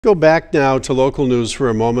Go back now to local news for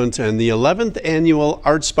a moment, and the 11th annual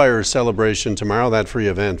Artspire celebration tomorrow. That free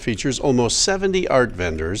event features almost 70 art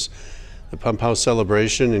vendors. The Pump House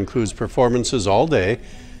celebration includes performances all day,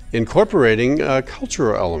 incorporating a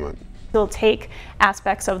cultural element. They'll take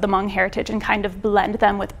aspects of the Hmong heritage and kind of blend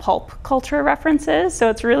them with pulp culture references. So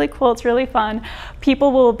it's really cool, it's really fun.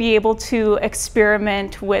 People will be able to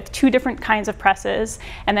experiment with two different kinds of presses,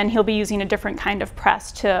 and then he'll be using a different kind of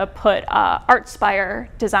press to put Artspire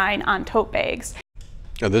design on tote bags.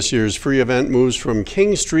 Now, this year's free event moves from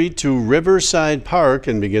King Street to Riverside Park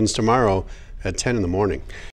and begins tomorrow at 10 in the morning.